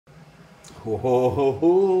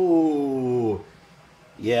Oh,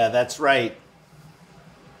 yeah, that's right.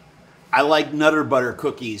 I like Nutter Butter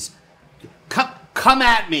cookies. Come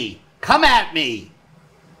at me. Come at me.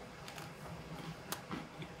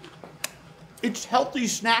 It's healthy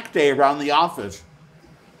snack day around the office.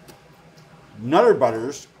 Nutter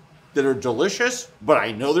Butters that are delicious, but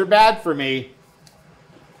I know they're bad for me.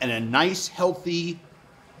 And a nice, healthy,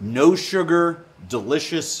 no sugar,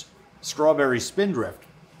 delicious strawberry spindrift.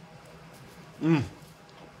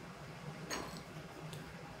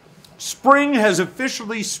 Spring has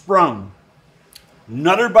officially sprung.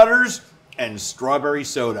 Nutter Butters and strawberry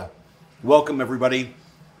soda. Welcome, everybody,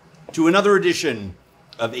 to another edition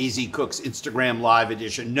of AZ Cooks Instagram Live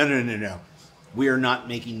edition. No. We are not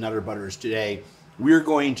making Nutter Butters today. We're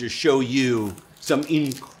going to show you some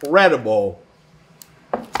incredible,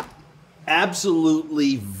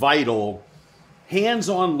 absolutely vital,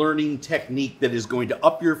 hands-on learning technique that is going to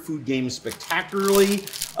up your food game spectacularly.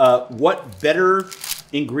 What better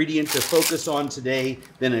ingredient to focus on today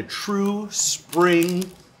than a true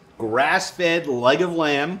spring grass-fed leg of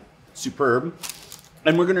lamb? Superb.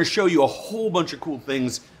 And we're going to show you a whole bunch of cool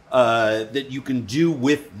things that you can do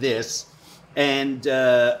with this. And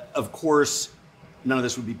of course, none of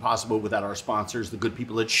this would be possible without our sponsors, the good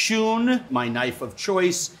people at Shoon, my knife of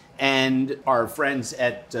choice, and our friends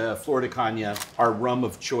at Florida Cagna, our rum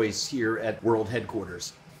of choice here at World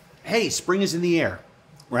Headquarters. Hey, spring is in the air,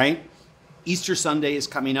 right? Easter Sunday is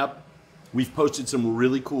coming up. We've posted some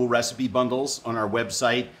really cool recipe bundles on our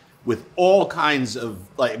website with all kinds of,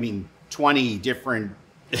 20 different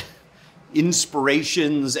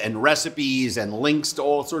inspirations and recipes and links to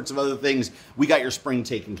all sorts of other things. We got your spring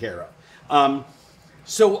taken care of.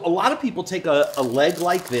 So a lot of people take a leg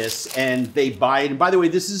like this and they buy it. And by the way,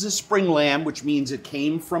 this is a spring lamb, which means it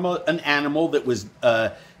came from an animal that was,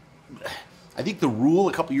 I think the rule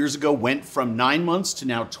a couple years ago went from 9 months to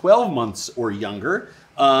now 12 months or younger.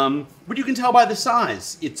 But you can tell by the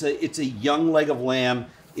size. It's a young leg of lamb.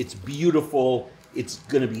 It's beautiful. It's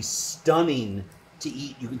going to be stunning to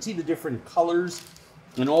eat. You can see the different colors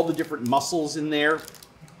and all the different muscles in there.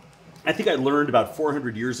 I think I learned about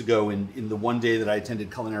 400 years ago in the one day that I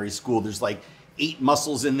attended culinary school, there's like 8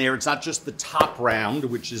 muscles in there. It's not just the top round,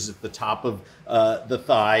 which is at the top of the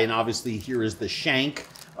thigh, and obviously here is the shank.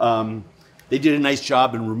 They did a nice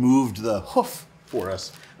job and removed the hoof for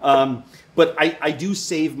us. But I do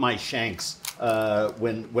save my shanks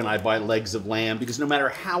when I buy legs of lamb, because no matter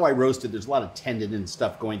how I roast it, there's a lot of tendon and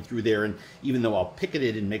stuff going through there. And even though I'll picket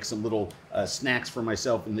it and make some little snacks for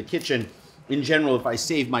myself in the kitchen, in general, if I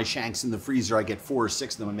save my shanks in the freezer, I get 4 or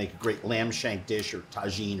 6 of them and make a great lamb shank dish or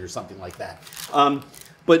tagine or something like that.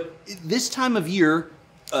 But this time of year,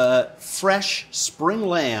 fresh spring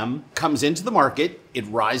lamb comes into the market, it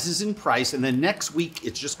rises in price, and then next week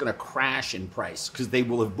it's just going to crash in price because they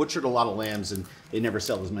will have butchered a lot of lambs and they never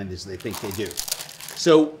sell as many as they think they do.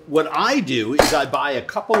 So what I do is I buy a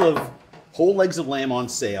couple of whole legs of lamb on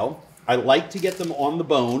sale. I like to get them on the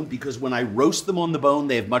bone because when I roast them on the bone,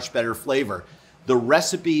 they have much better flavor. The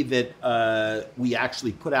recipe that we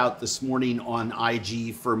actually put out this morning on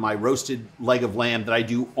IG for my roasted leg of lamb that I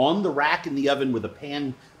do on the rack in the oven with a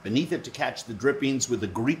pan beneath it to catch the drippings with a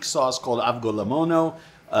Greek sauce called avgolamono,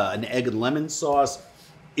 an egg and lemon sauce,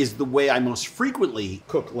 is the way I most frequently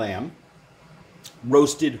cook lamb,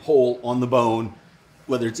 roasted whole on the bone,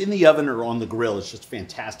 whether it's in the oven or on the grill. It's just a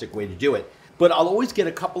fantastic way to do it. But I'll always get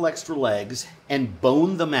a couple extra legs and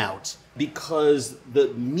bone them out because the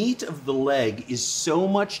meat of the leg is so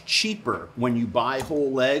much cheaper when you buy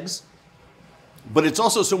whole legs, but it's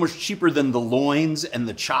also so much cheaper than the loins and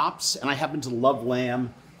the chops. And I happen to love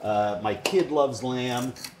lamb. My kid loves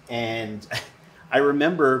lamb. And I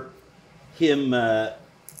remember him,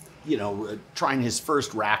 trying his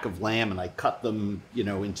first rack of lamb, and I cut them,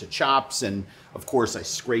 into chops. And of course I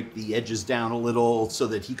scraped the edges down a little so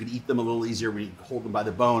that he could eat them a little easier when he could hold them by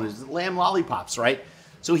the bone. It's lamb lollipops, right?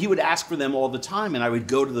 So he would ask for them all the time, and I would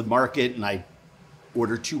go to the market and I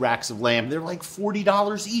order 2 racks of lamb. They're like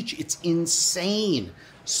 $40 each. It's insane.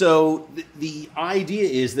 So the idea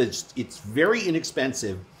is that it's very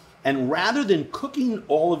inexpensive, and rather than cooking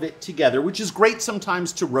all of it together, which is great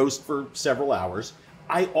sometimes to roast for several hours,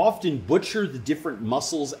 I often butcher the different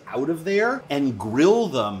muscles out of there and grill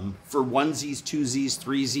them for 1Zs, 2Zs,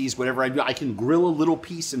 3Zs, whatever I do. I can grill a little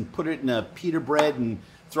piece and put it in a pita bread and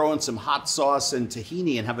throw in some hot sauce and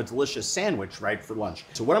tahini and have a delicious sandwich, right, for lunch.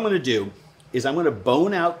 So what I'm going to do is I'm going to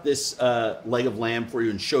bone out this leg of lamb for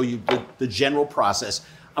you and show you the general process.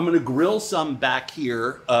 I'm going to grill some back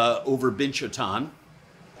here over binchotan.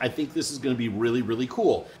 I think this is going to be really, really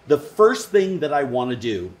cool. The first thing that I want to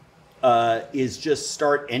do is just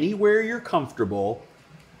start anywhere you're comfortable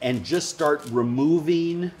and just start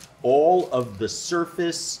removing all of the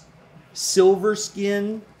surface silver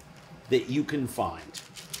skin that you can find.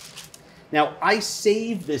 Now, I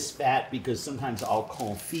save this fat because sometimes I'll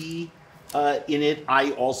confit in it.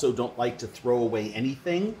 I also don't like to throw away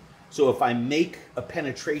anything. So if I make a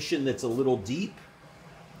penetration that's a little deep,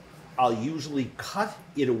 I'll usually cut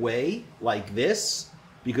it away like this,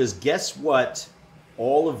 because guess what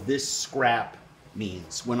all of this scrap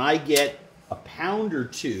means? When I get a pound or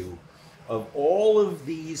two of all of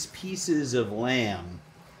these pieces of lamb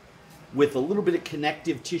with a little bit of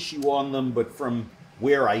connective tissue on them, but from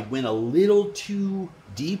where I went a little too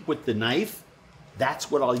deep with the knife, that's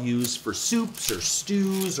what I'll use for soups or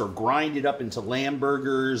stews or grind it up into lamb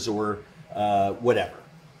burgers or whatever.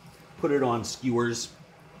 Put it on skewers.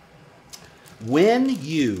 When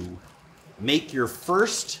you make your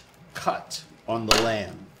first cut on the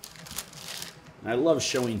lamb, and I love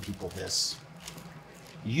showing people this,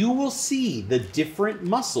 you will see the different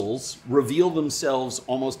muscles reveal themselves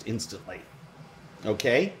almost instantly.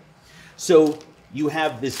 Okay? So you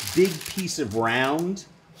have this big piece of round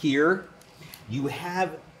here. You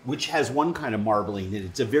have, which has one kind of marbling in it.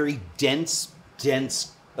 It's a very dense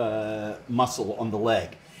muscle on the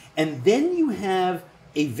leg. And then you have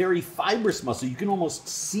a very fibrous muscle. You can almost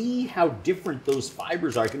see how different those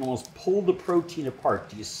fibers are. I can almost pull the protein apart.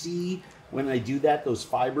 Do you see when I do that, those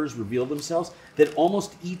fibers reveal themselves? That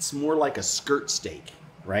almost eats more like a skirt steak,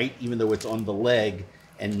 right? Even though it's on the leg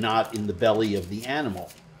and not in the belly of the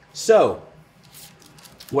animal. So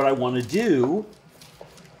what I want to do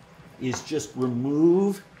is just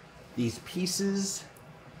remove these pieces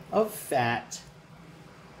of fat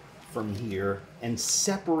from here and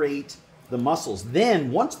separate the muscles. Then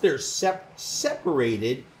once they're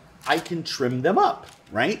separated, I can trim them up,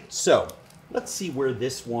 right? So let's see where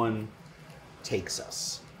this one takes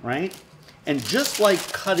us, right? And just like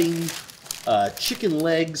cutting chicken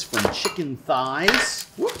legs from chicken thighs,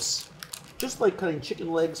 whoops, just like cutting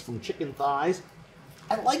chicken legs from chicken thighs,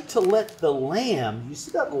 I like to let the lamb, you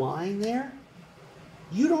see that line there?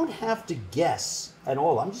 You don't have to guess at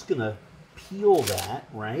all. I'm just gonna peel that,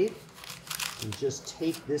 right? And just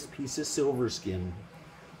take this piece of silver skin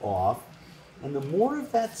off. And the more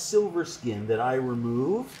of that silver skin that I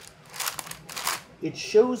remove, it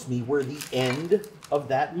shows me where the end of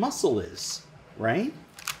that muscle is, right?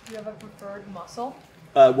 Do you have a preferred muscle?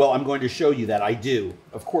 Well, I'm going to show you that. I do.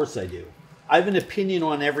 Of course I do. I have an opinion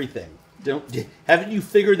on everything. Haven't you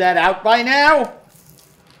figured that out by now?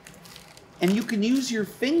 And you can use your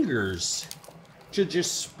fingers to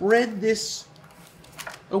just spread this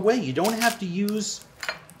away. You don't have to use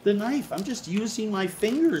the knife. I'm just using my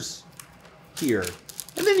fingers here.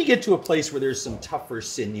 And then you get to a place where there's some tougher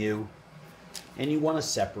sinew and you want to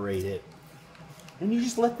separate it. And you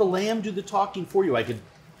just let the lamb do the talking for you. I could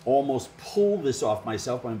almost pull this off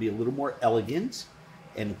myself. I want to be a little more elegant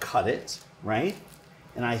and cut it, right?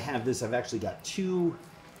 And I have this, I've actually got two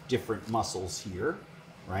different muscles here,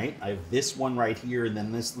 right? I have this one right here and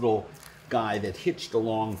then this little guy that hitched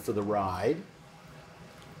along for the ride.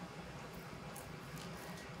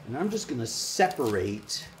 And I'm just going to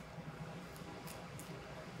separate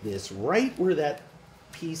this right where that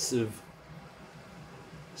piece of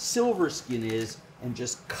silver skin is and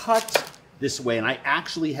just cut this way. And I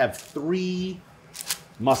actually have three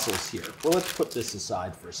muscles here. Well, let's put this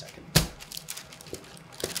aside for a second.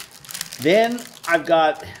 Then I've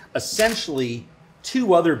got essentially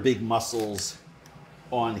two other big muscles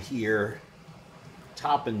on here,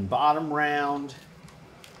 top and bottom round.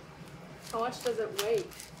 How much does it weigh?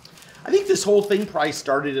 I think this whole thing probably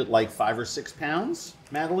started at like 5 or 6 pounds.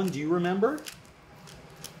 Madeline, do you remember?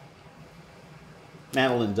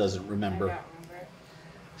 Madeline doesn't remember. I don't remember.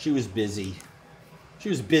 She was busy. She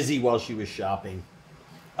was busy while she was shopping.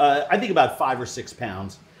 I think about 5 or 6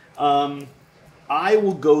 pounds. I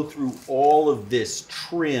will go through all of this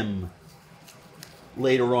trim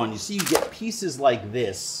later on. You see, you get pieces like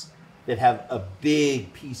this that have a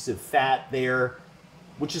big piece of fat there,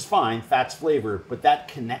 which is fine, fat's flavor, but that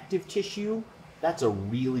connective tissue, that's a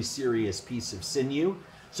really serious piece of sinew.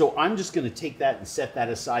 So I'm just gonna take that and set that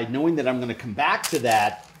aside, knowing that I'm gonna come back to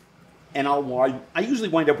that, and I usually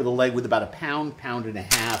wind up with a leg with about a pound, pound and a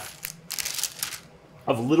half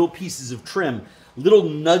of little pieces of trim, little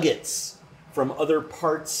nuggets from other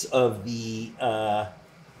parts of the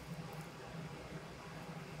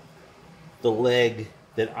leg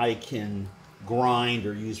that I can grind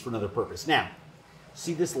or use for another purpose. Now,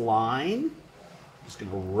 see this line? I'm just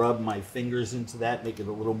going to rub my fingers into that, make it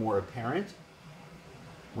a little more apparent.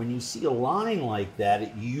 When you see a line like that,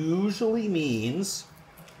 it usually means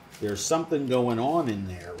there's something going on in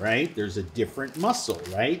there, right? There's a different muscle,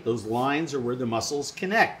 right? Those lines are where the muscles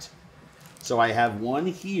connect. So I have one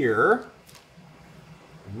here.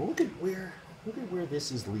 And look at where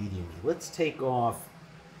this is leading me. Let's take off.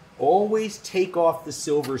 Always take off the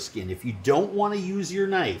silver skin. If you don't want to use your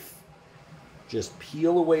knife, just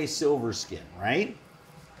peel away silver skin, right?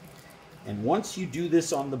 And once you do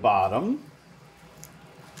this on the bottom,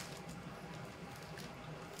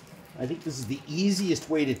 I think this is the easiest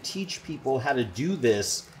way to teach people how to do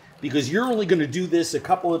this, because you're only going to do this a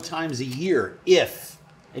couple of times a year,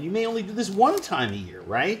 and you may only do this one time a year,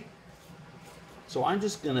 right? So I'm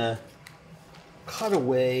just going to cut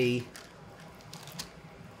away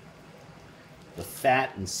the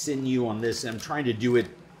fat and sinew on this. I'm trying to do it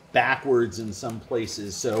backwards in some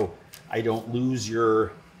places so I don't lose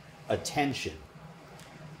your attention.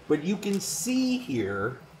 But you can see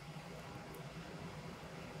here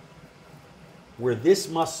where this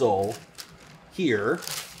muscle here,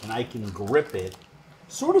 and I can grip it,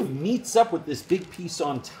 sort of meets up with this big piece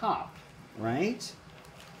on top, right?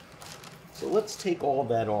 So let's take all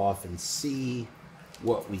that off and see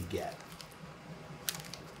what we get.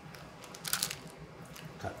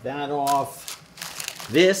 Cut that off.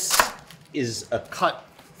 This is a cut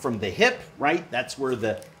from the hip, right? That's where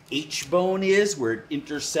the H-bone is, where it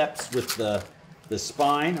intercepts with the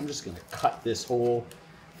spine. I'm just going to cut this whole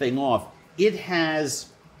thing off. It has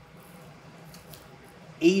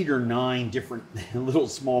 8 or 9 different little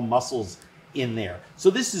small muscles in there. So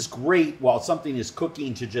this is great while something is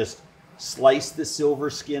cooking to just slice the silver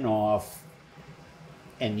skin off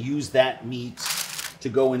and use that meat to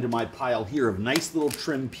go into my pile here of nice little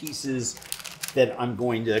trim pieces that I'm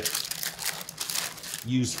going to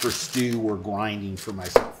use for stew or grinding for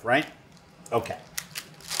myself, right? Okay.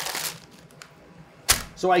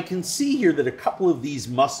 So I can see here that a couple of these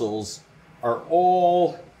muscles are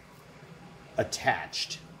all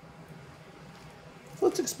attached.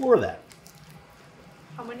 Let's explore that.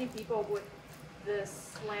 How many people would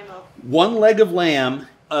this lamb of? One leg of lamb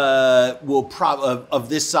of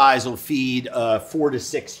this size will feed 4 to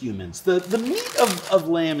 6 humans. The meat of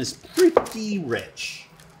lamb is pretty rich,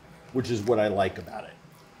 which is what I like about it.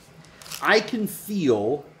 I can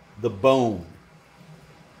feel the bone.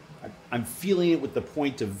 I'm feeling it with the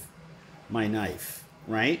point of my knife,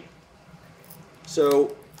 right?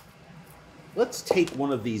 So let's take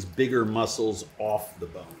one of these bigger muscles off the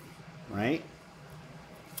bone, right?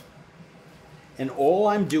 And all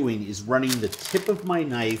I'm doing is running the tip of my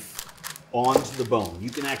knife onto the bone. You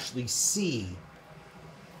can actually see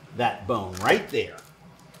that bone right there.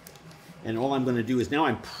 And all I'm going to do is now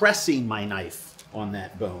I'm pressing my knife on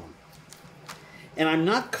that bone. And I'm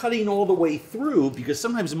not cutting all the way through because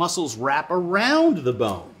sometimes muscles wrap around the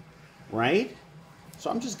bone, right? So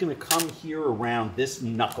I'm just going to come here around this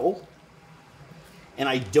knuckle. And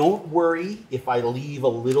I don't worry if I leave a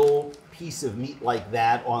little piece of meat like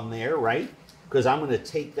that on there, right? Because I'm going to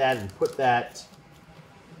take that and put that,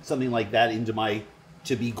 something like that, into my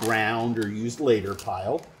to be ground or used later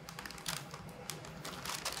pile.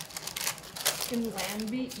 Can lamb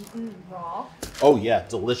be eaten raw? Oh yeah,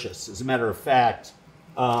 delicious. As a matter of fact,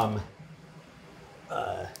 lamb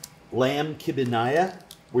kibinaya,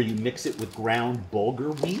 where you mix it with ground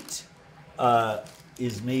bulgur wheat,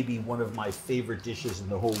 is maybe one of my favorite dishes in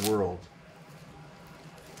the whole world.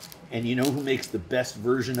 And you know who makes the best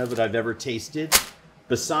version of it I've ever tasted?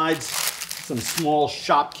 Besides some small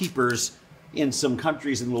shopkeepers in some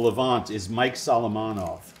countries in the Levant, is Mike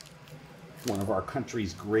Solomonov, one of our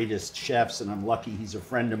country's greatest chefs, and I'm lucky he's a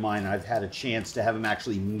friend of mine. I've had a chance to have him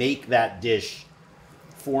actually make that dish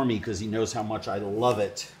for me because he knows how much I love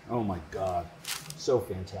it. Oh my God, so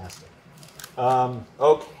fantastic.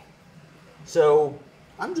 Okay, so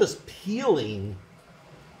I'm just peeling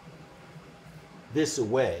this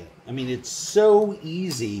away. I mean, it's so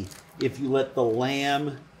easy if you let the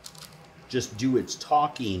lamb just do its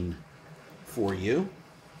talking for you.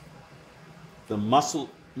 The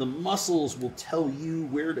muscles will tell you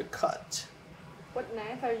where to cut. What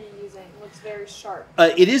knife are you using? Looks very sharp.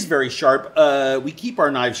 It is very sharp. We keep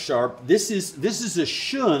our knives sharp. This is a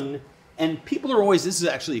shun, and people are always. This is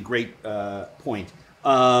actually a great point.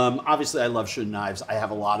 Obviously, I love shun knives. I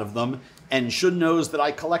have a lot of them, and shun knows that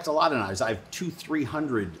I collect a lot of knives. I have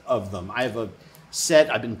 200-300 of them. I have a set.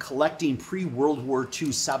 I've been collecting pre-World War II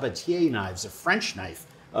sabatier knives, a French knife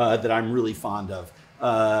that I'm really fond of.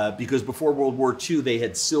 Because before World War II, they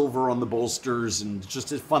had silver on the bolsters, and it's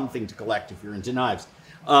just a fun thing to collect if you're into knives.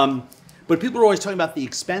 But people are always talking about the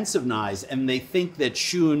expensive knives, and they think that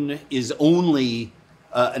shun is only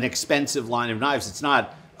an expensive line of knives. It's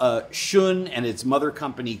not. Shun and its mother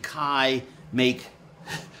company, Kai, make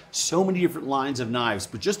so many different lines of knives,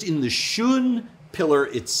 but just in the Shun pillar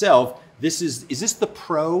itself, is this the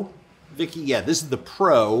Pro, Vicky? Yeah, this is the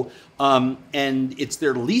Pro, and it's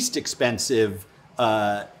their least expensive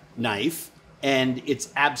knife, and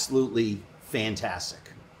it's absolutely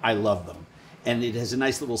fantastic. I love them. And it has a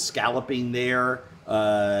nice little scalloping there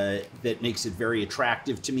that makes it very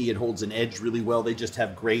attractive to me. It holds an edge really well. They just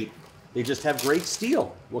have great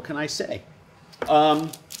steel. What can I say?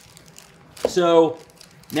 So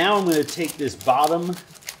now I'm going to take this bottom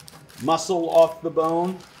muscle off the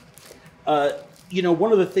bone. You know,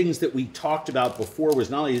 one of the things that we talked about before was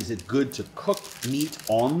not only is it good to cook meat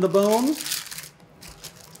on the bone,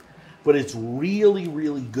 but it's really,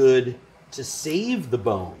 really good to save the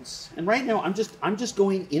bones. And right now I'm just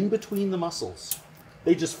going in between the muscles.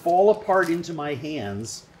 They just fall apart into my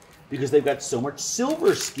hands because they've got so much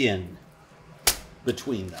silver skin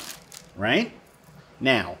between them, right?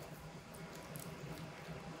 Now,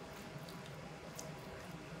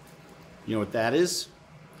 you know what that is?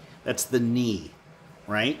 That's the knee,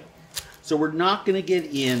 right? So we're not going to get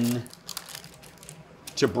in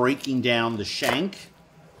to breaking down the shank.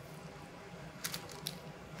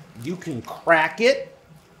 You can crack it,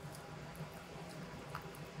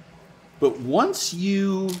 but once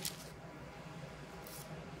you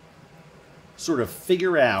sort of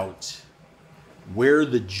figure out where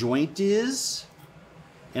the joint is,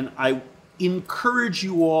 and I encourage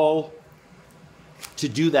you all to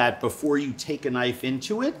do that before you take a knife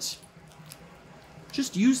into it,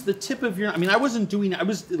 just use the tip of your, I mean, I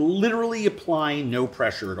was literally applying no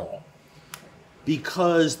pressure at all.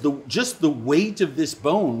 Because just the weight of this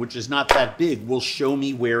bone, which is not that big, will show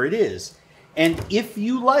me where it is. And if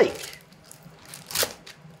you like,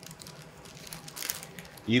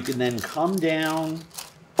 you can then come down.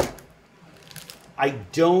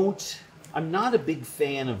 I'm not a big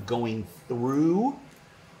fan of going through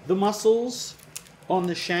the muscles on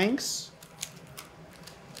the shanks.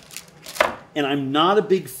 And I'm not a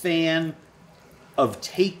big fan of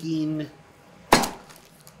taking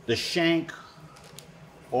the shank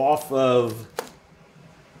off of,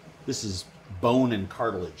 this is bone and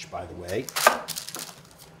cartilage, by the way.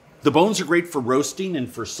 The bones are great for roasting and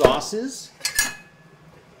for sauces,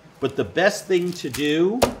 but the best thing to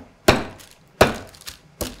do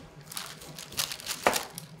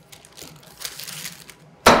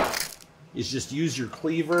is just use your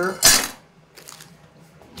cleaver.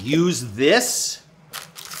 Use this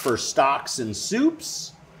for stocks and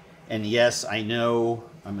soups. And yes, I know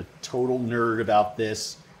I'm a total nerd about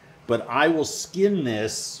this, but I will skin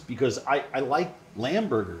this because I like lamb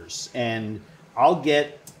burgers, and not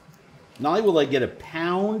only will I get a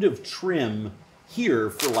pound of trim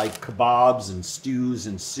here for like kebabs and stews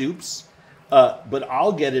and soups, but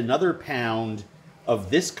I'll get another pound of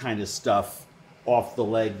this kind of stuff off the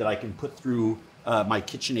leg that I can put through my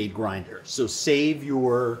KitchenAid grinder. So save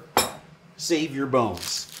your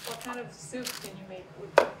bones. What kind of soup can you make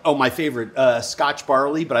with? Oh, my favorite, Scotch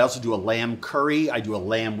barley, but I also do a lamb curry. I do a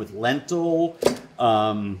lamb with lentil,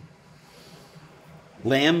 lamb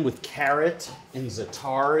with carrot and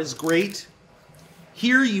za'atar is great.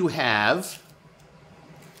 Here you have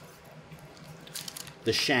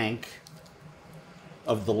the shank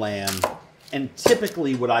of the lamb. And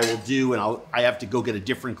typically what I will do, and I have to go get a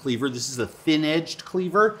different cleaver. This is a thin-edged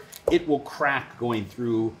cleaver. It will crack going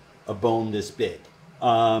through a bone this big.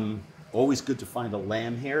 Always good to find a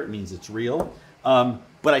lamb hair. It means it's real.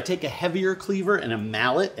 But I take a heavier cleaver and a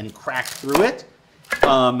mallet and crack through it.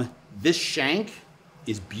 This shank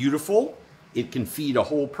is beautiful. It can feed a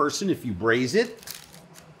whole person if you braise it.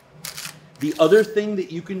 The other thing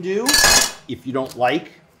that you can do, if you don't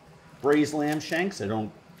like braised lamb shanks, I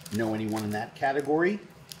don't know anyone in that category,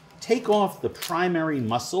 take off the primary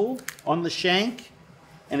muscle on the shank.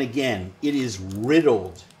 And again, it is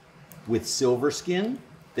riddled with silver skin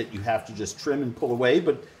that you have to just trim and pull away.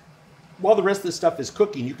 But while the rest of the stuff is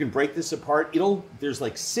cooking, you can break this apart. There's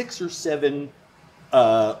like 6 or 7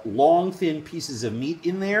 long, thin pieces of meat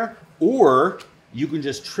in there, or you can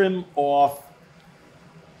just trim off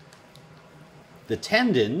the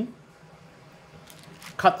tendon,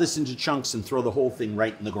 cut this into chunks, and throw the whole thing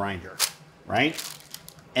right in the grinder, right?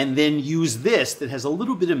 And then use this that has a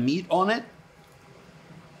little bit of meat on it.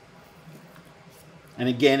 And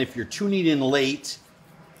again, if you're tuning in late,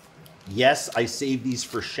 yes, I save these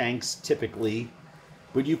for shanks typically,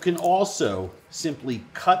 but you can also simply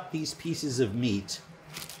cut these pieces of meat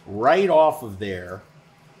right off of there,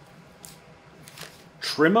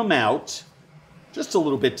 trim them out just a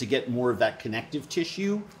little bit to get more of that connective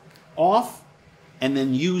tissue off, and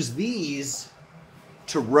then use these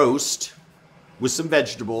to roast with some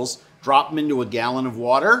vegetables. drop them into a gallon of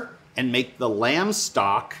water, and make the lamb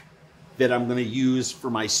stock that I'm going to use for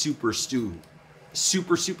my super stew.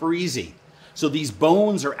 Super, super easy. So these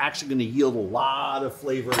bones are actually going to yield a lot of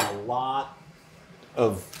flavor and a lot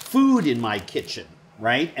of food in my kitchen,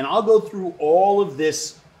 right? And I'll go through all of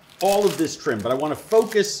this trim, but I want to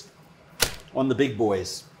focus on the big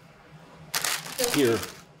boys here.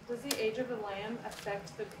 Does the age of the lamb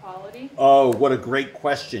affect the quality? Oh, what a great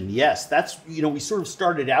question. Yes, that's, we sort of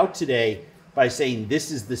started out today by saying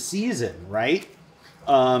this is the season, right?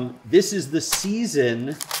 This is the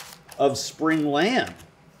season of spring lamb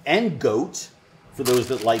and goat, for those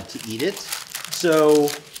that like to eat it. So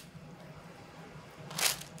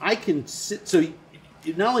I can sit, so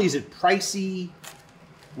not only is it pricey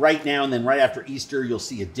right now, and then right after Easter, you'll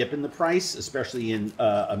see a dip in the price, especially in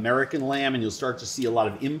American lamb, and you'll start to see a lot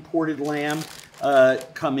of imported lamb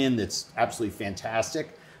come in that's absolutely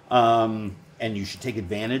fantastic, and you should take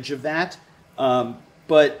advantage of that.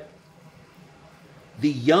 But the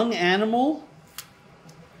young animal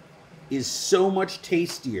is so much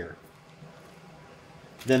tastier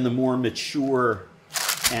than the more mature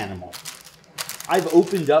animal. I've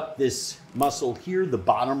opened up this muscle here, the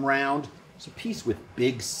bottom round. It's a piece with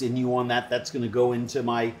big sinew on that. That's going to go into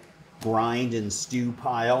my grind and stew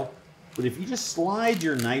pile. But if you just slide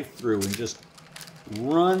your knife through and just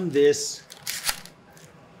run this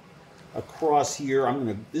across here,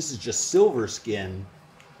 this is just silver skin.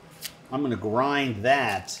 I'm going to grind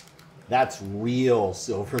that. That's real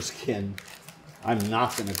silver skin. I'm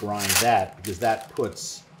not going to grind that because that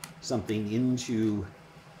puts something into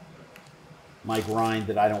my grind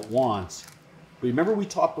that I don't want. But remember we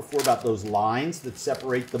talked before about those lines that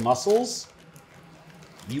separate the muscles?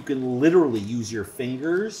 You can literally use your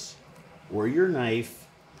fingers or your knife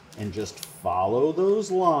and just follow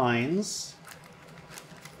those lines.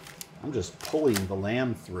 I'm just pulling the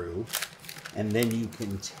lamb through. And then you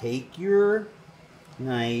can take your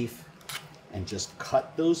knife and just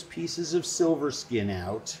cut those pieces of silver skin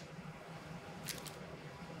out.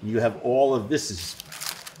 You have all of this is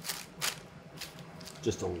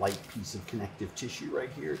just a light piece of connective tissue right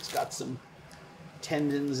here. It's got some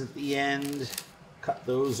tendons at the end. Cut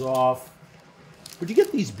those off. But you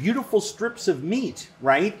get these beautiful strips of meat,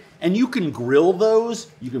 right? And you can grill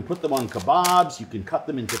those. You can put them on kebabs. You can cut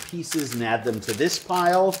them into pieces and add them to this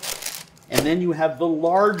pile. And then you have the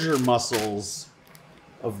larger muscles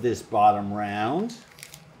of this bottom round.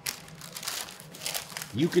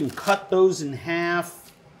 You can cut those in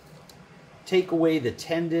half. Take away the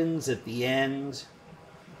tendons at the end.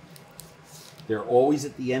 They're always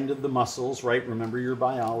at the end of the muscles, right? Remember your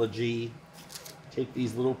biology. Take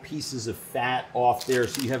these little pieces of fat off there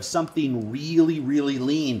so you have something really, really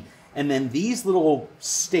lean. And then these little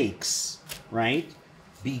steaks, right,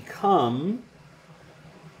 become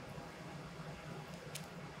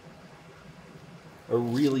a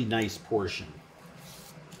really nice portion.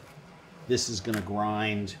 This is going to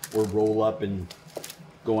grind or roll up and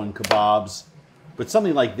go on kebabs. But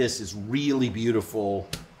something like this is really beautiful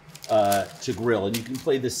to grill. And you can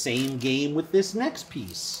play the same game with this next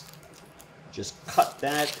piece. Just cut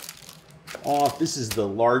that off. This is the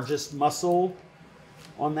largest muscle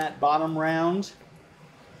on that bottom round.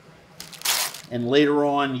 And later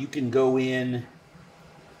on, you can go in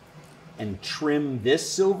and trim this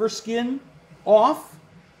silver skin off,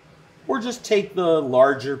 or just take the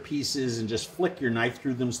larger pieces and just flick your knife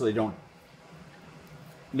through them so they don't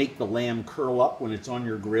make the lamb curl up when it's on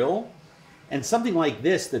your grill. And something like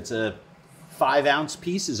this that's a 5-ounce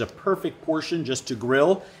piece is a perfect portion just to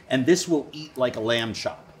grill, and this will eat like a lamb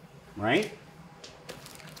chop, right?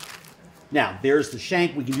 Now, there's the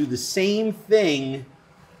shank. We can do the same thing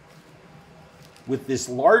with this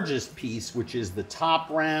largest piece, which is the top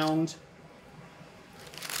round.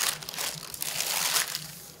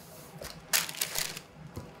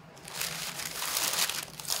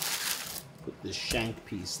 Put this shank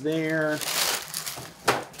piece there.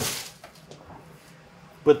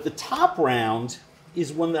 But the top round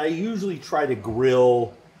is one that I usually try to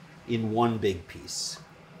grill in one big piece.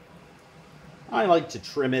 I like to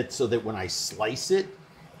trim it so that when I slice it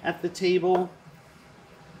at the table,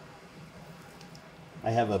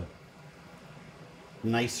 I have a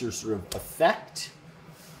nicer sort of effect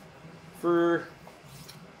for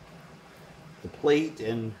the plate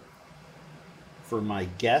and for my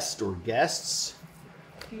guest or guests.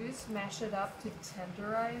 Do you smash it up to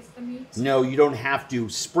tenderize the meat? No, you don't have to.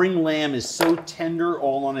 Spring lamb is so tender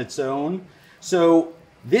all on its own. So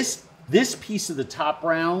this piece of the top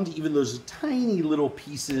round, even those tiny little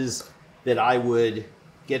pieces that I would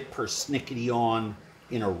get persnickety on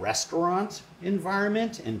in a restaurant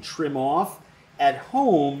environment and trim off, at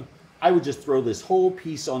home, I would just throw this whole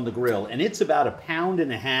piece on the grill, and it's about 1.5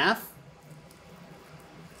 pounds.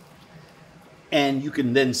 And you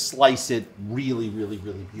can then slice it really, really,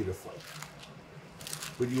 really beautifully.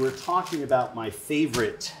 But you were talking about my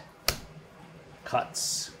favorite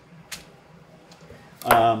cuts.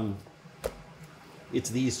 It's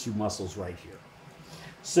these two mussels right here.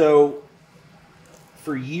 So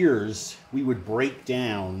for years, we would break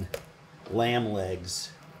down lamb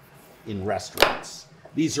legs in restaurants.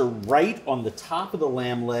 These are right on the top of the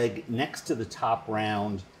lamb leg, next to the top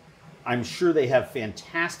round. I'm sure they have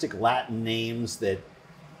fantastic Latin names that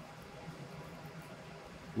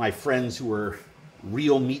my friends who are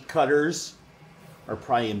real meat cutters are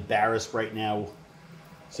probably embarrassed right now,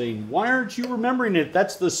 saying, why aren't you remembering it?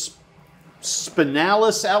 That's the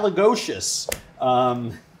spinalis alligosius.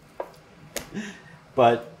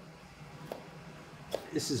 But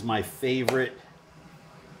this is my favorite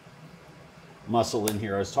mussel in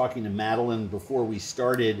here. I was talking to Madeline before we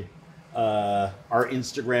started our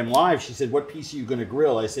Instagram live. She said, what piece are you going to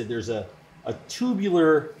grill? I said, there's a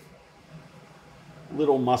tubular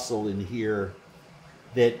little mussel in here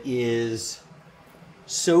that is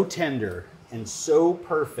so tender and so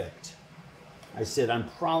perfect. I said, I'm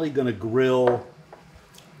probably going to grill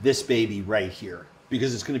this baby right here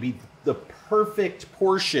because it's going to be the perfect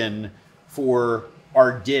portion for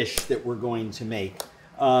our dish that we're going to make.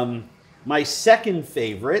 My second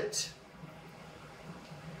favorite,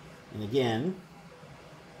 and again,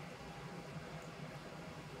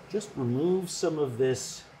 just remove some of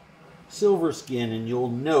this silver skin and you'll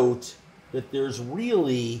note that there's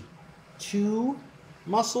really 2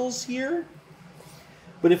 mussels here.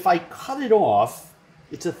 But if I cut it off,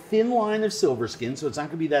 it's a thin line of silver skin, so it's not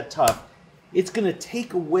going to be that tough. It's going to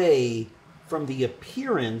take away from the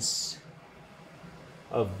appearance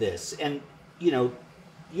of this. And, you know,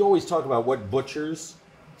 you always talk about what butchers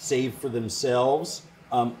save for themselves.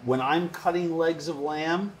 When I'm cutting legs of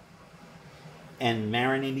lamb and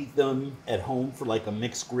marinating them at home for like a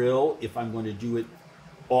mixed grill, if I'm going to do it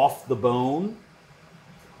off the bone,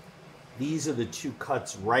 these are the 2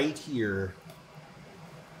 cuts right here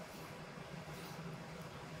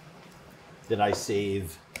that I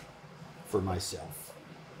save for myself.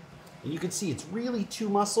 And you can see it's really 2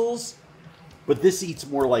 mussels, but this eats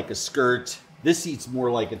more like a skirt. This eats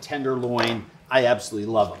more like a tenderloin. I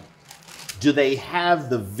absolutely love them. Do they have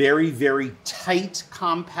the very, very tight,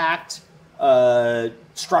 compact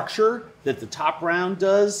structure that the top round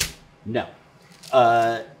does? No.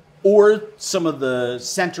 Or some of the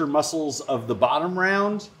center muscles of the bottom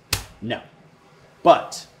round? No.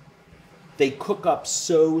 But they cook up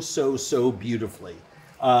so, so, so beautifully.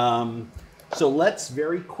 So let's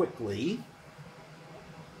very quickly,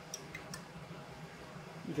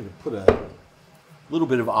 I'm going to put a little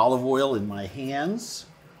bit of olive oil in my hands,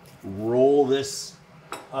 roll this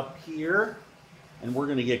up here, and we're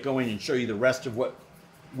going to get going and show you the rest of what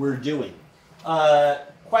we're doing.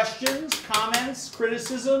 Questions, comments,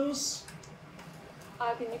 criticisms?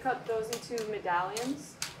 Can you cut those into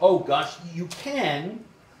medallions? Oh gosh, you can.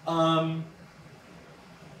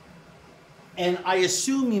 And I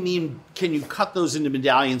assume you mean, can you cut those into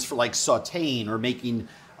medallions for like sauteing or making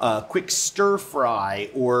a quick stir fry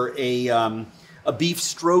or a beef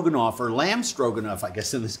stroganoff or lamb stroganoff, I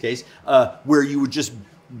guess in this case, where you would just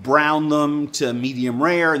brown them to medium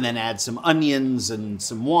rare and then add some onions and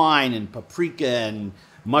some wine and paprika and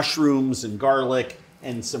mushrooms and garlic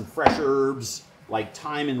and some fresh herbs like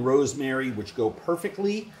thyme and rosemary, which go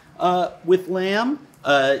perfectly with lamb.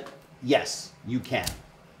 Yes, you can.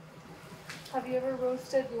 Have you ever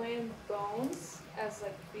roasted lamb bones as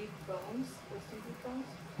like beef bones, roasting beef bones?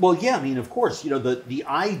 Well, yeah, I mean, of course, you know, the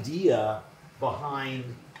idea behind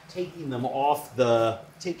taking them off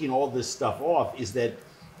taking all this stuff off is that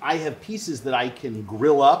I have pieces that I can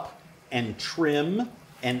grill up and trim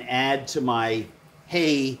and add to my,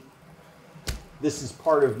 hey, this is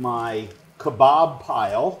part of my kebab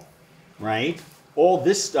pile, right? All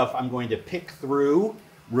this stuff I'm going to pick through,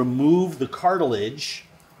 remove the cartilage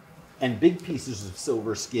and big pieces of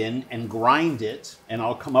silver skin and grind it, and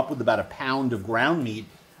I'll come up with about 1 pound of ground meat.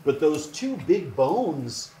 But those 2 big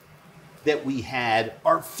bones that we had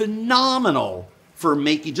are phenomenal for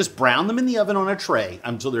making, just brown them in the oven on a tray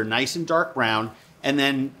until they're nice and dark brown, and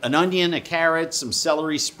then an onion, a carrot, some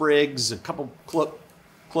celery sprigs, a couple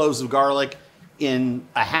cloves of garlic in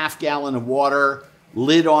a ½ gallon of water,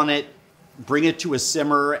 lid on it, bring it to a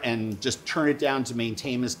simmer, and just turn it down to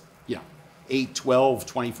maintain this, 8, 12,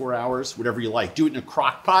 24 hours, whatever you like. Do it in a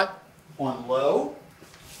crock pot on low,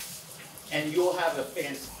 and you'll have a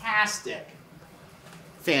fantastic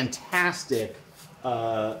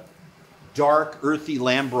dark, earthy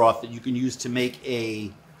lamb broth that you can use to make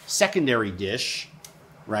a secondary dish,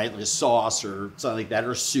 right? Like a sauce or something like that,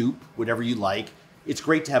 or soup, whatever you like. It's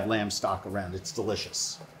great to have lamb stock around. It's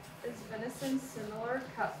delicious. Is venison similar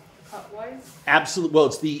cut-wise? Absolutely.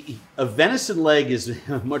 Well, a venison leg is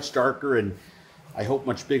much darker and I hope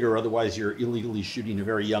much bigger. Otherwise, you're illegally shooting a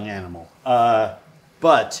very young animal.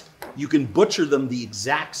 But you can butcher them the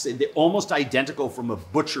exact same. They're almost identical from a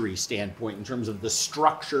butchery standpoint in terms of the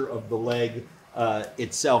structure of the leg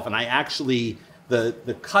itself. And I actually,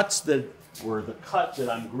 the cut that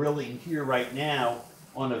I'm grilling here right now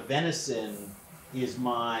on a venison is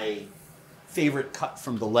my favorite cut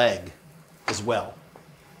from the leg as well.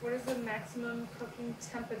 What is the maximum cooking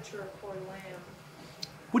temperature for lamb?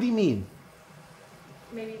 What do you mean?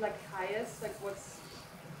 Maybe like highest, like what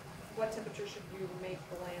temperature should you make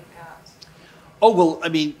the lamb at? Oh, well, I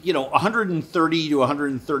mean, 130 to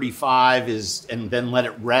 135 and then let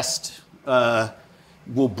it rest,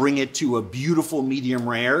 will bring it to a beautiful medium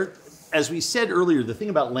rare. As we said earlier, the thing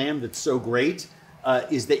about lamb that's so great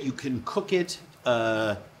is that you can cook it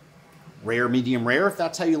rare, medium rare, if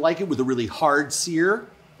that's how you like it, with a really hard sear,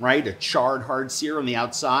 right? A charred hard sear on the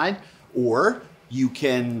outside. Or you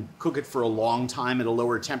can cook it for a long time at a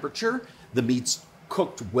lower temperature. The meat's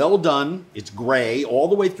cooked well done. It's gray all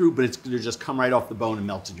the way through, but it's going to just come right off the bone and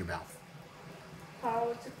melt in your mouth.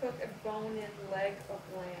 How to cook a bone-in leg of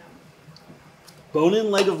lamb? Bone-in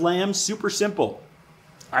leg of lamb, super simple.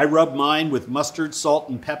 I rub mine with mustard, salt,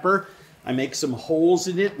 and pepper. I make some holes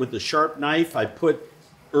in it with a sharp knife. I put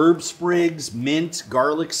herb sprigs, mint,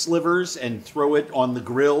 garlic slivers, and throw it on the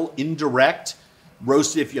grill indirect.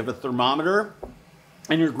 Roast it if you have a thermometer.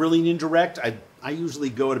 And you're grilling indirect. I usually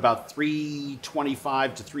go at about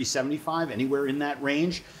 325 to 375, anywhere in that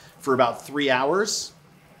range, for about 3 hours.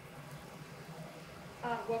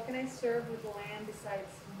 What can I serve with lamb besides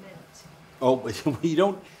mint? Oh,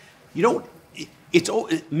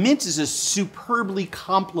 mint is a superbly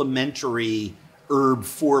complementary herb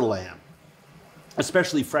for lamb,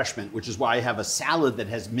 especially fresh mint, which is why I have a salad that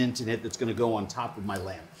has mint in it that's going to go on top of my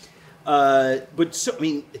lamb.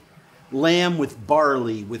 Lamb with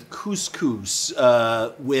barley, with couscous,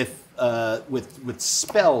 with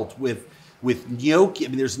spelt, with gnocchi. I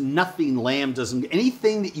mean, there's nothing lamb doesn't.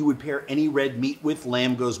 Anything that you would pair any red meat with,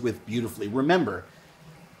 lamb goes with beautifully. Remember,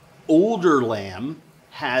 older lamb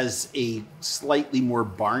has a slightly more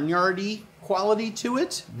barnyardy quality to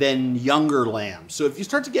it than younger lamb. So if you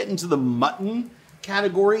start to get into the mutton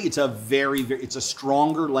category, it's it's a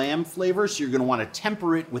stronger lamb flavor. So you're going to want to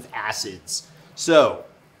temper it with acids. So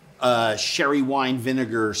sherry wine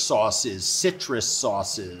vinegar sauces, citrus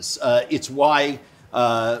sauces. It's why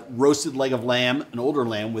roasted leg of lamb, an older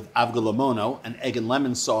lamb with avgolemono, an egg and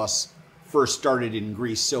lemon sauce, first started in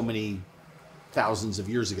Greece so many thousands of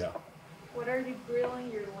years ago. What are you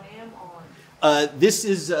grilling your lamb on? This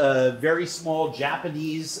is a very small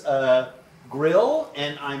Japanese grill,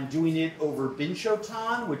 and I'm doing it over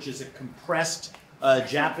binchotan, which is a compressed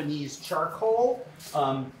Japanese charcoal.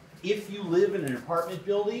 If you live in an apartment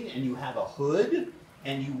building and you have a hood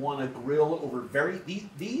and you want to grill over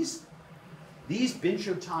these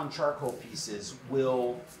binchotan charcoal pieces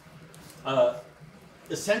will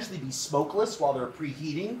essentially be smokeless while they're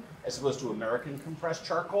preheating, as opposed to American compressed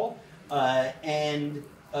charcoal, and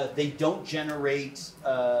they don't generate.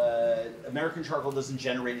 American charcoal doesn't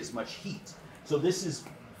generate as much heat, so this is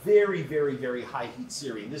very, very, very high heat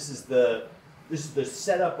searing. This is the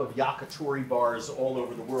setup of yakitori bars all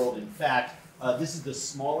over the world. In fact, this is the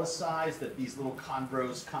smallest size that these little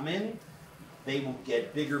chondros come in. They will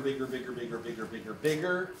get bigger, bigger, bigger, bigger, bigger, bigger,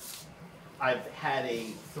 bigger. I've had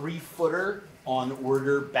a 3-footer on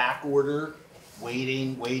order, back order,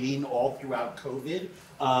 waiting all throughout COVID.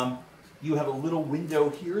 You have a little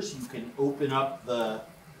window here so you can open up the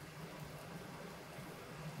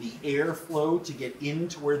airflow to get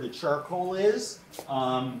into where the charcoal is.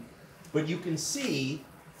 But you can see,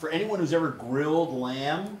 for anyone who's ever grilled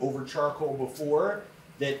lamb over charcoal before,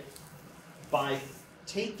 that by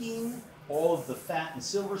taking all of the fat and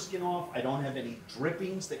silver skin off, I don't have any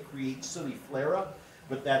drippings that create sooty flare-up,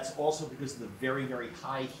 but that's also because the very, very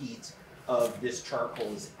high heat of this charcoal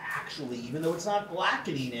is actually, even though it's not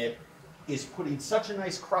blackening it, is putting such a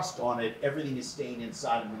nice crust on it, everything is staying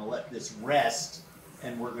inside. I'm going to let this rest,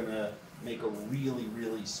 and we're going to make a really,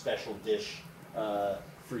 really special dish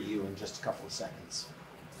for you in just a couple of seconds.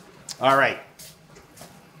 All right.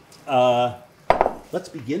 Let's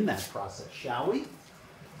begin that process, shall we?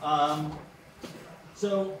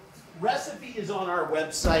 So recipe is on our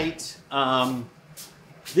website.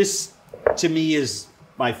 This, to me, is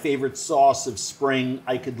my favorite sauce of spring.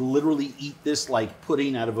 I could literally eat this like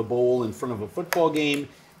pudding out of a bowl in front of a football game.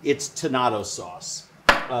 It's tonnato sauce.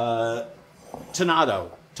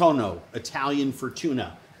 Tono, Italian for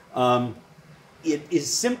tuna. It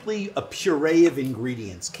is simply a puree of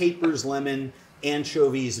ingredients: capers, lemon,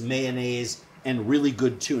 anchovies, mayonnaise, and really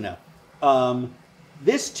good tuna.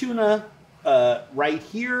 This tuna right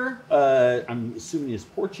here, I'm assuming is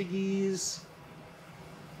Portuguese.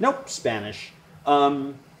 Nope, Spanish.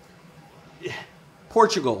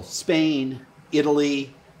 Portugal, Spain,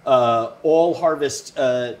 Italy, all harvest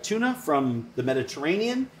tuna from the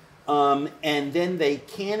Mediterranean, and then they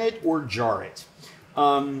can it or jar it.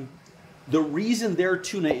 The reason their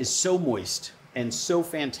tuna is so moist and so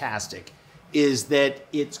fantastic is that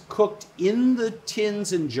it's cooked in the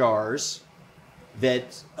tins and jars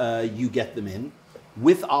that you get them in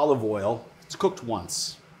with olive oil. It's cooked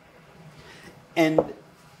once. And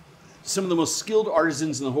some of the most skilled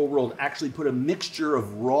artisans in the whole world actually put a mixture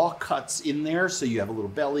of raw cuts in there, so you have a little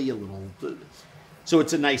belly, a little... So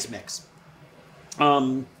it's a nice mix.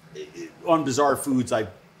 On Bizarre Foods, I've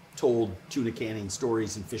told tuna canning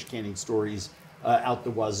stories and fish canning stories out the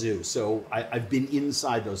wazoo. So I've been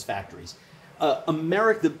inside those factories.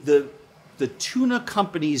 America, the tuna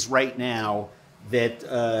companies right now that,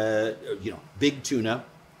 big tuna,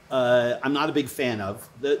 I'm not a big fan of.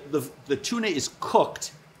 The tuna is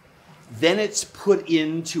cooked, then it's put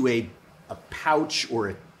into a pouch or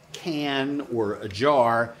a can or a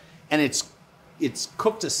jar, and it's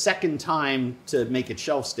cooked a second time to make it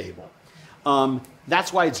shelf stable.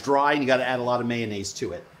 That's why it's dry and you got to add a lot of mayonnaise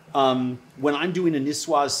to it. When I'm doing a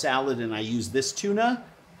niçoise salad and I use this tuna,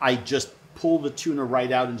 I just pull the tuna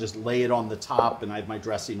right out and just lay it on the top, and I have my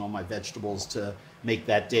dressing, all my vegetables to make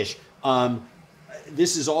that dish.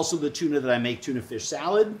 This is also the tuna that I make tuna fish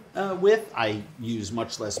salad with. I use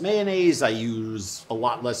much less mayonnaise. I use a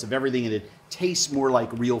lot less of everything, and it tastes more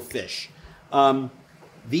like real fish.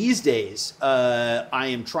 These days, I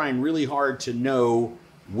am trying really hard to know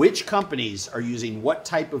which companies are using what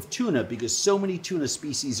type of tuna, because so many tuna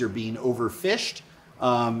species are being overfished.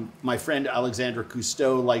 My friend Alexandra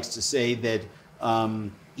Cousteau likes to say that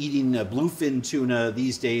eating a bluefin tuna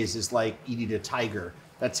these days is like eating a tiger.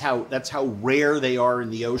 That's how rare they are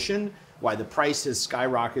in the ocean, why the price has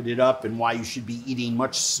skyrocketed up, and why you should be eating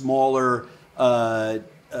much smaller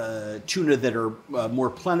tuna that are more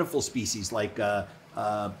plentiful species, like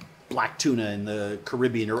black tuna in the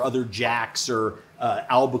Caribbean, or other jacks or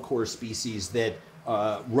albacore species that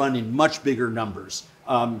run in much bigger numbers.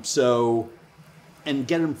 And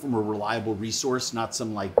get them from a reliable resource, not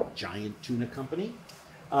some like giant tuna company.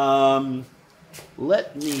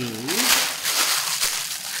 Let me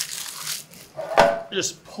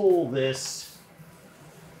just pull this,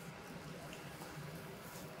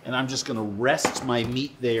 and I'm just gonna rest my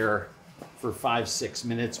meat there for 5-6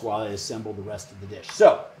 minutes while I assemble the rest of the dish.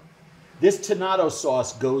 So this tonnato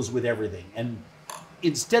sauce goes with everything, and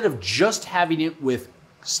instead of just having it with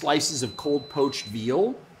slices of cold poached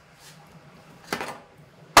veal,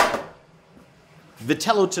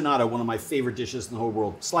 vitello tonnato, one of my favorite dishes in the whole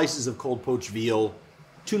world, slices of cold poached veal,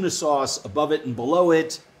 tuna sauce above it and below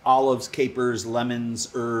it, olives, capers, lemons,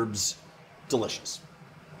 herbs, delicious.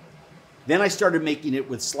 Then I started making it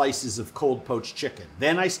with slices of cold poached chicken.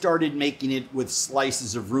 Then I started making it with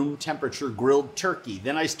slices of room temperature grilled turkey.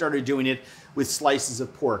 Then I started doing it with slices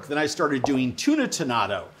of pork. Then I started doing tuna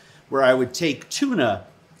tonnato, where I would take tuna,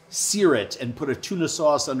 sear it, and put a tuna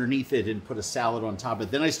sauce underneath it and put a salad on top of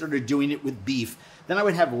it. Then I started doing it with beef. Then I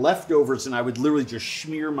would have leftovers and I would literally just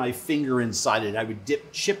smear my finger inside it. I would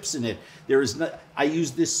dip chips in it. I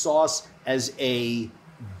use this sauce as a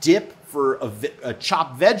dip for a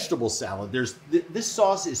chopped vegetable salad. This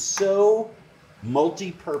sauce is so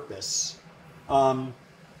multi-purpose.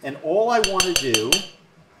 And all I want to do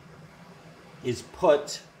is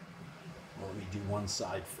let me do one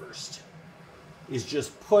side first, is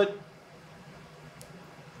just put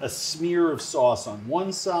a smear of sauce on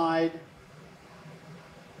one side,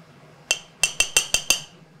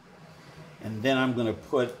 and then I'm going to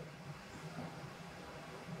put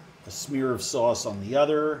a smear of sauce on the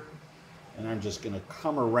other, and I'm just going to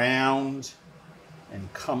come around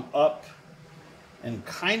and come up, and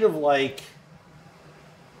kind of like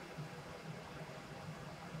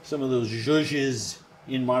some of those zhuzhes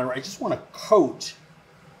in Monterey, I just want to coat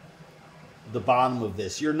the bottom of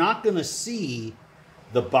this. You're not going to see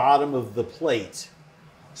the bottom of the plate.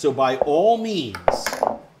 So by all means,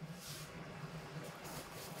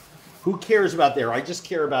 who cares about there? I just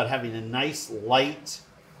care about having a nice light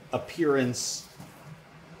appearance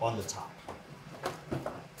on the top.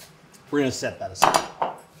 We're going to set that aside.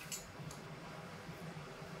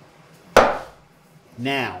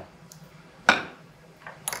 Now,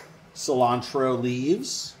 cilantro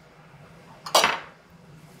leaves,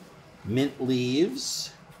 mint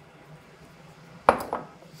leaves,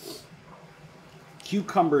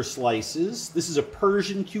 cucumber slices. This is a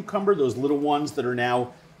Persian cucumber, those little ones that are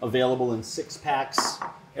now available in 6-packs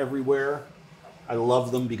everywhere. I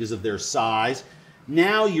love them because of their size.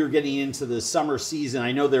 Now you're getting into the summer season.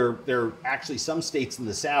 I know there are actually some states in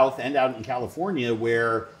the South and out in California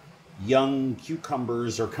where young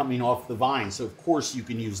cucumbers are coming off the vine. So of course you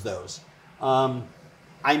can use those.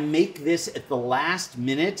 I make this at the last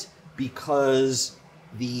minute because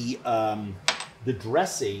the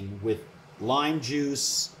dressing with lime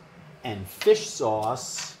juice and fish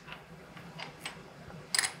sauce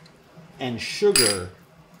and sugar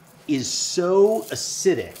is so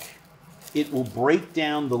acidic, it will break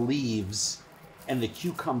down the leaves and the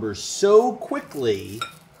cucumbers so quickly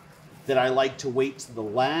that I like to wait to the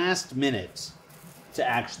last minute to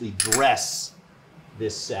actually dress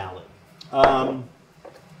this salad.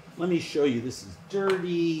 Let me show you. This is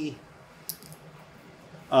dirty.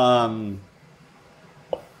 I'm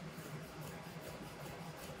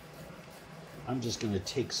just going to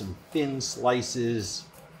take some thin slices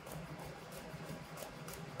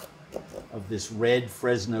of this red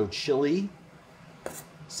Fresno chili,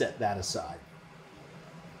 set that aside.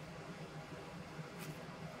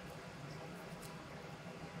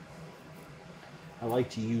 I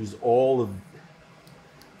like to use all of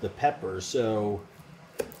the pepper, so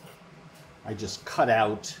I just cut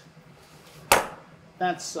out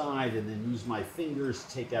that side and then use my fingers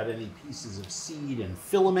to take out any pieces of seed and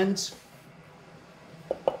filament.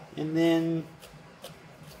 And then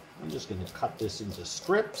I'm just going to cut this into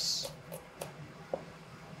strips.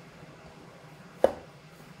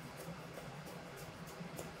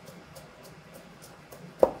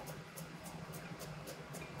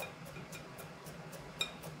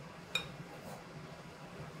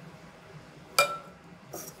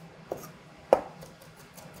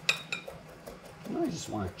 I just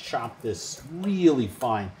want to chop this really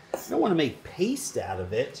fine. I don't want to make paste out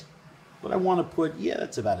of it, but I want to put, yeah,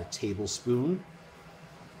 that's about a tablespoon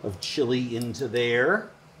of chili into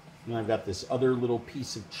there. And I've got this other little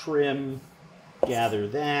piece of trim. Gather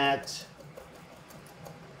that.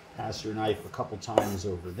 Pass your knife a couple times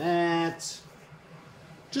over that.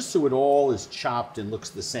 Just so it all is chopped and looks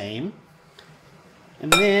the same.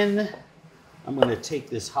 And then I'm going to take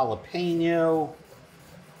this jalapeno.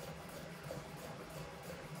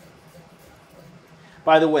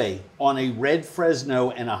 By the way, on a red Fresno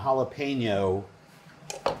and a jalapeno,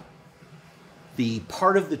 the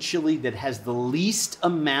part of the chili that has the least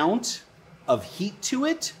amount of heat to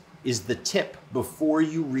it is the tip before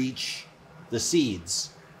you reach the seeds.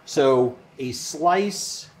 So a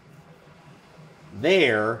slice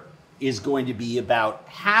there is going to be about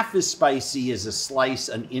half as spicy as a slice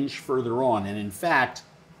an inch further on. And in fact,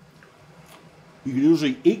 you can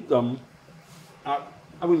usually eat them, I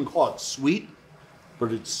wouldn't call it sweet,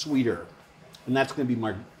 but it's sweeter. And that's going to be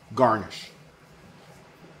my garnish.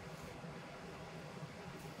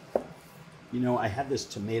 You know, I had this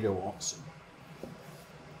tomato also.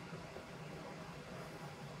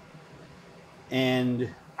 And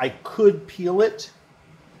I could peel it,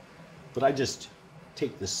 but I just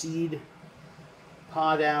take the seed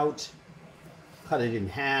pod out, cut it in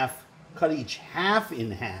half, cut each half in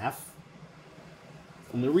half.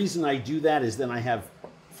 And the reason I do that is then I have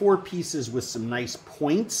 4 pieces with some nice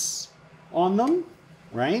points on them,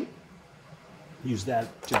 right? Use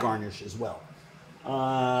that to garnish as well.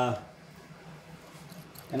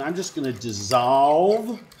 And I'm just going to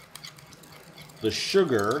dissolve the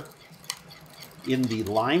sugar in the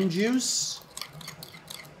lime juice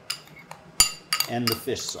and the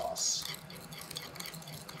fish sauce.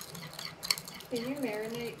 Can you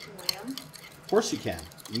marinate lamb? Of course you can.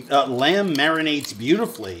 Lamb marinates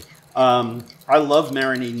beautifully. I love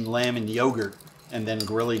marinating lamb in yogurt and then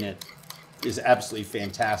grilling it. Is absolutely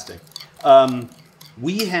fantastic.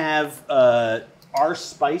 We have our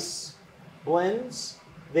spice blends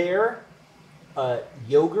there.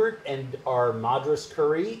 Yogurt and our Madras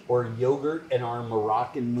curry, or yogurt and our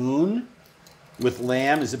Moroccan moon with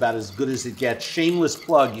lamb is about as good as it gets. Shameless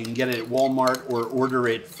plug, you can get it at Walmart or order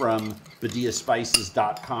it from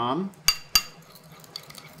BadiaSpices.com.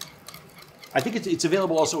 I think it's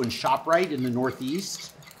available also in ShopRite in the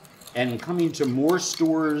Northeast and coming to more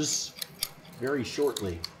stores very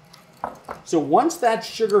shortly. So once that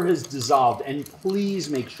sugar has dissolved, and please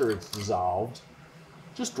make sure it's dissolved,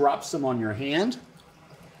 just drop some on your hand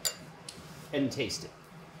and taste it.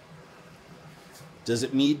 Does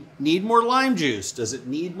it need more lime juice? Does it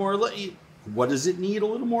need more? What does it need a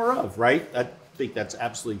little more of, right? think that's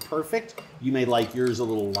absolutely perfect. You may like yours a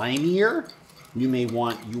little limier. You may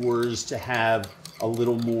want yours to have a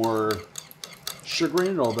little more sugar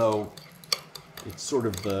in it, although it's sort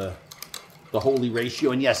of the holy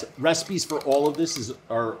ratio. And yes, recipes for all of this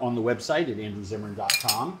are on the website at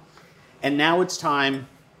andrewzimmern.com. And now it's time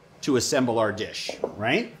to assemble our dish,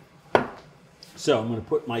 right? So I'm going to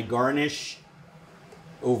put my garnish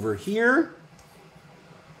over here.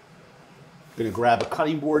 I'm going to grab a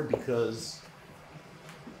cutting board because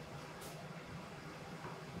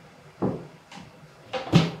I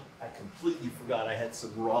completely forgot I had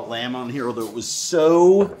some raw lamb on here, although it was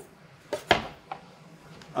so...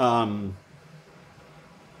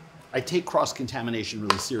 I take cross-contamination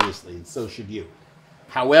really seriously, and so should you.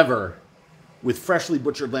 However, with freshly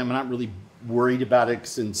butchered lamb, I'm not really worried about it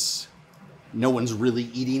since no one's really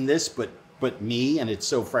eating this but me, and it's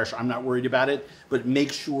so fresh, I'm not worried about it. But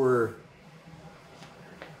make sure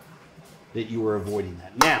that you are avoiding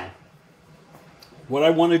that. Now, what I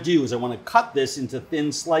want to do is I want to cut this into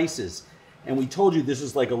thin slices. And we told you this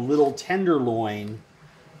is like a little tenderloin.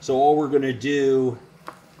 So all we're going to do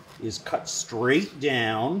is cut straight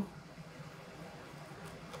down.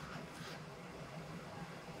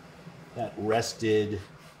 That rested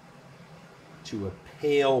to a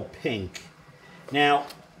pale pink. Now,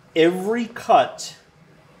 every cut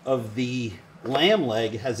of the lamb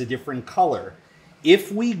leg has a different color.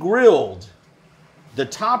 If we grilled the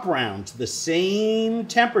top round to the same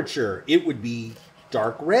temperature, it would be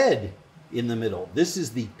dark red in the middle. This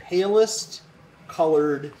is the palest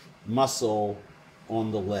colored muscle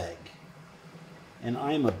on the leg. And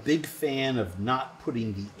I'm a big fan of not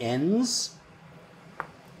putting the ends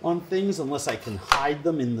on things unless I can hide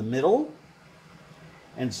them in the middle.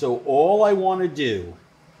 And so all I want to do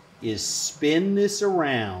is spin this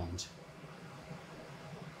around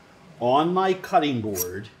on my cutting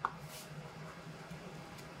board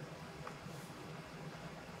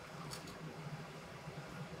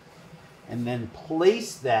and then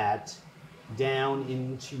place that down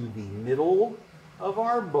into the middle of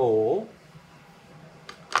our bowl.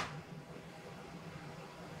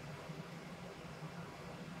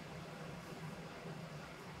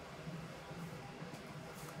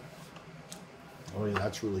 Oh yeah,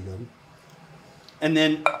 that's really good. And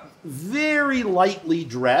then very lightly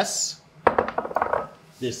dress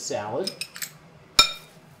this salad.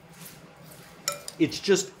 It's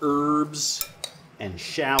just herbs and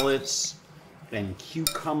shallots and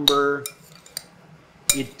cucumber.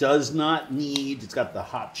 It does not need, it's got the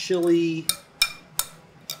hot chili.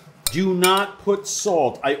 Do not put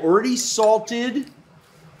salt. I already salted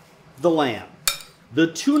the lamb.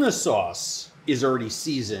 The tuna sauce is already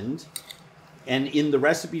seasoned. And in the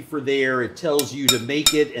recipe for there, it tells you to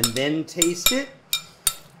make it and then taste it.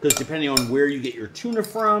 Because depending on where you get your tuna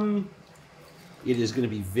from, it is going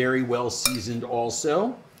to be very well seasoned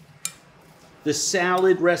also. The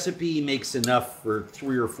salad recipe makes enough for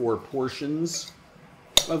 3 or 4 portions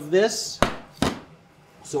of this.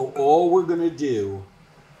 So all we're going to do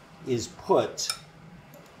is put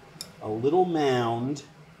a little mound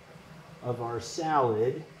of our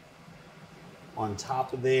salad on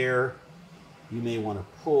top of there. You may want to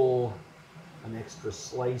pull an extra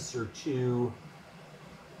slice or 2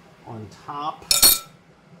 on top.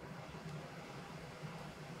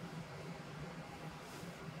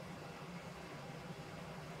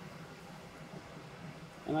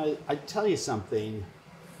 And I tell you something,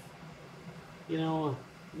 you know,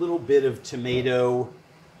 a little bit of tomato,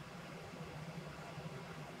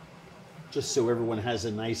 just so everyone has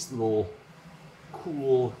a nice little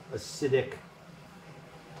cool, acidic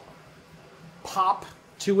pop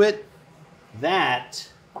to it. That,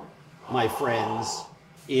 my friends,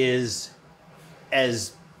 is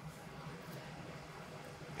as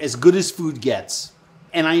good as food gets.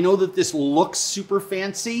 And I know that this looks super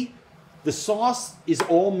fancy. The sauce is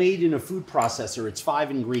all made in a food processor. It's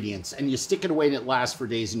 5 ingredients, and you stick it away and it lasts for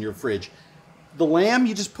days in your fridge. The lamb,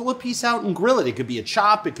 you just pull a piece out and grill it. It could be a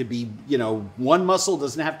chop. It could be, you know, one muscle. It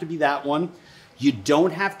doesn't have to be that one. You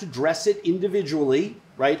don't have to dress it individually,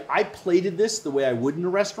 right? I plated this the way I would in a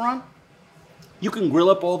restaurant. You can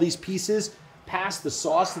grill up all these pieces, pass the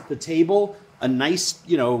sauce at the table, a nice,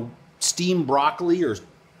 you know, steamed broccoli or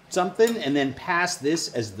something, and then pass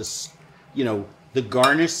this as the, you know, the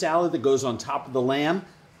garnish salad that goes on top of the lamb.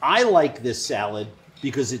 I like this salad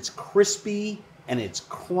because it's crispy and it's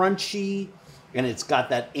crunchy and it's got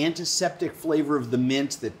that antiseptic flavor of the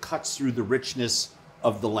mint that cuts through the richness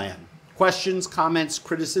of the lamb. Questions, comments,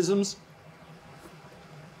 criticisms?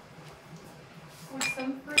 Would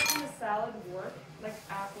some fruit in a salad work? Like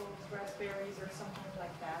apples, raspberries, or something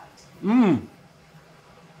like that?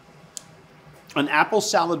 An apple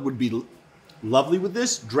salad would be lovely with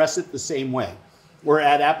this. Dress it the same way. Or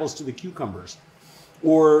add apples to the cucumbers.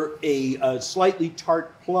 Or a slightly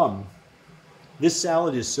tart plum. This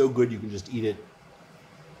salad is so good you can just eat it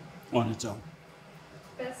on its own.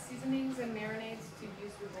 Best seasonings and marinades to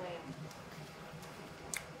use with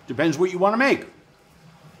lamb. Depends what you want to make.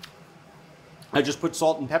 I just put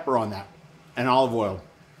salt and pepper on that and olive oil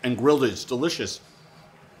and grilled it. It's delicious.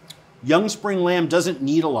 Young spring lamb doesn't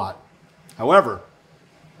need a lot. However,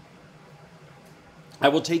 I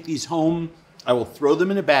will take these home. I will throw them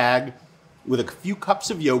in a bag with a few cups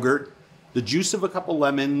of yogurt, the juice of a couple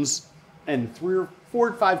lemons, and 4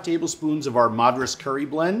 or 5 tablespoons of our Madras curry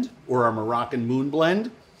blend or our Moroccan moon blend,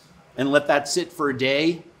 and let that sit for a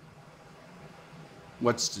day.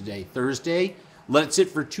 What's today? Thursday? Let it sit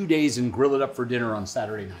for 2 days and grill it up for dinner on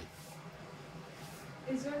Saturday night.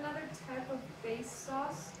 Is there another type of base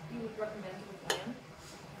sauce you would recommend with lamb?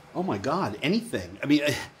 Oh my God, anything. I mean,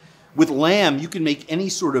 with lamb, you can make any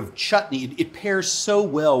sort of chutney. It pairs so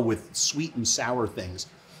well with sweet and sour things.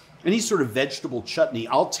 Any sort of vegetable chutney.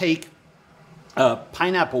 I'll take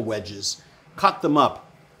pineapple wedges, cut them up,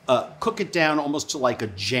 cook it down almost to like a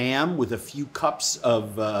jam with a few cups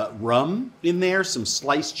of rum in there, some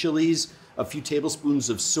sliced chilies, a few tablespoons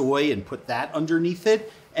of soy, and put that underneath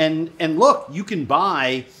it. And look, you can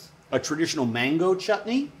buy a traditional mango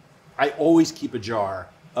chutney. I always keep a jar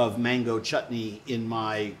of mango chutney in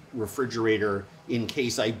my refrigerator in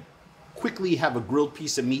case I quickly have a grilled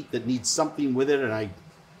piece of meat that needs something with it and I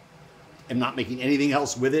am not making anything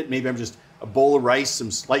else with it. Maybe I'm just a bowl of rice, some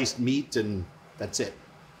sliced meat, and that's it.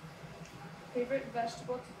 Favorite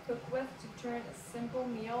vegetable to cook with to turn a simple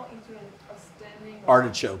meal into an outstanding...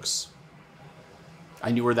 Artichokes.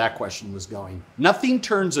 I knew where that question was going. Nothing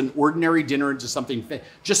turns an ordinary dinner into something...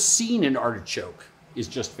 Just seeing an artichoke is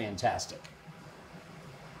just fantastic.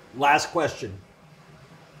 Last question.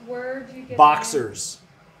 Where do you get... Boxers.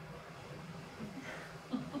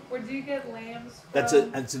 Where do you get lambs from?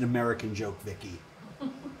 That's an American joke, Vicky.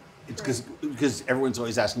 It's because everyone's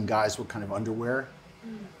always asking guys what kind of underwear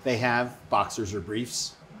they have. Boxers or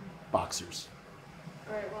briefs. Boxers.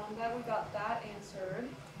 All right, well, I'm glad we got that answered.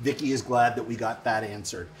 Vicky is glad that we got that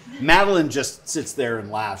answered. Madeline just sits there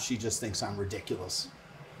and laughs. She just thinks I'm ridiculous.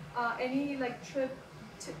 Any like tricks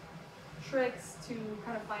to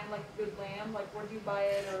kind of find like good lamb? Like where do you buy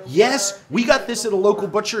it? Or yes, we got this at a local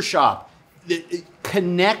butcher shop.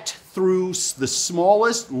 Connect through the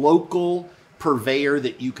smallest local purveyor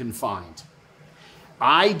that you can find.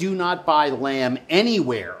 I do not buy lamb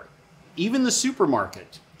anywhere, even the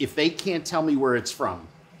supermarket, if they can't tell me where it's from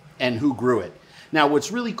and who grew it. Now,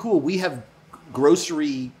 what's really cool, we have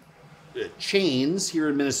grocery chains here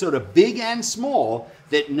in Minnesota, big and small,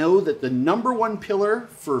 that know that the #1 pillar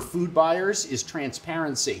for food buyers is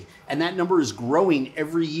transparency. And that number is growing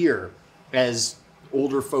every year as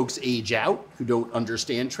older folks age out who don't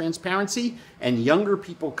understand transparency, and younger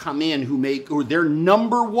people come in or their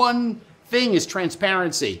 #1 thing is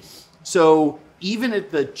transparency. So even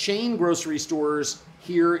at the chain grocery stores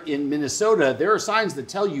here in Minnesota, there are signs that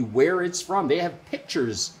tell you where it's from. They have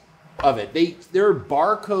pictures of it. There are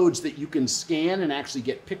barcodes that you can scan and actually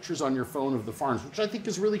get pictures on your phone of the farms, which I think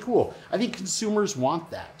is really cool. I think consumers want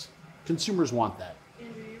that. Consumers want that.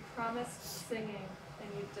 Andrew, you promised singing and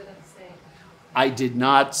you didn't sing. I did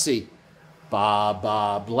not see Ba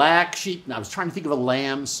Ba Black Sheep. I was trying to think of a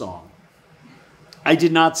lamb song. I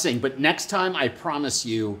did not sing, but next time I promise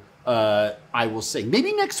you I will sing.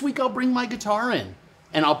 Maybe next week I'll bring my guitar in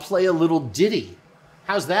and I'll play a little ditty.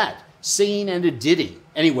 How's that? Singing and a ditty.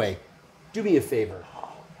 Anyway, do me a favor.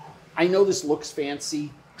 I know this looks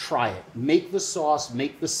fancy. Try it. Make the sauce,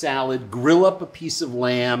 make the salad, grill up a piece of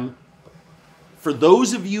lamb. For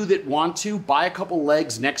those of you that want to, buy a couple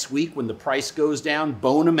legs next week when the price goes down,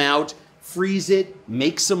 bone them out, freeze it,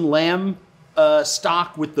 make some lamb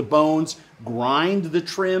stock with the bones, grind the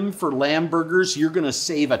trim for lamb burgers. You're going to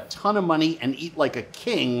save a ton of money and eat like a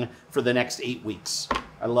king for the next 8 weeks.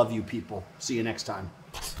 I love you people. See you next time.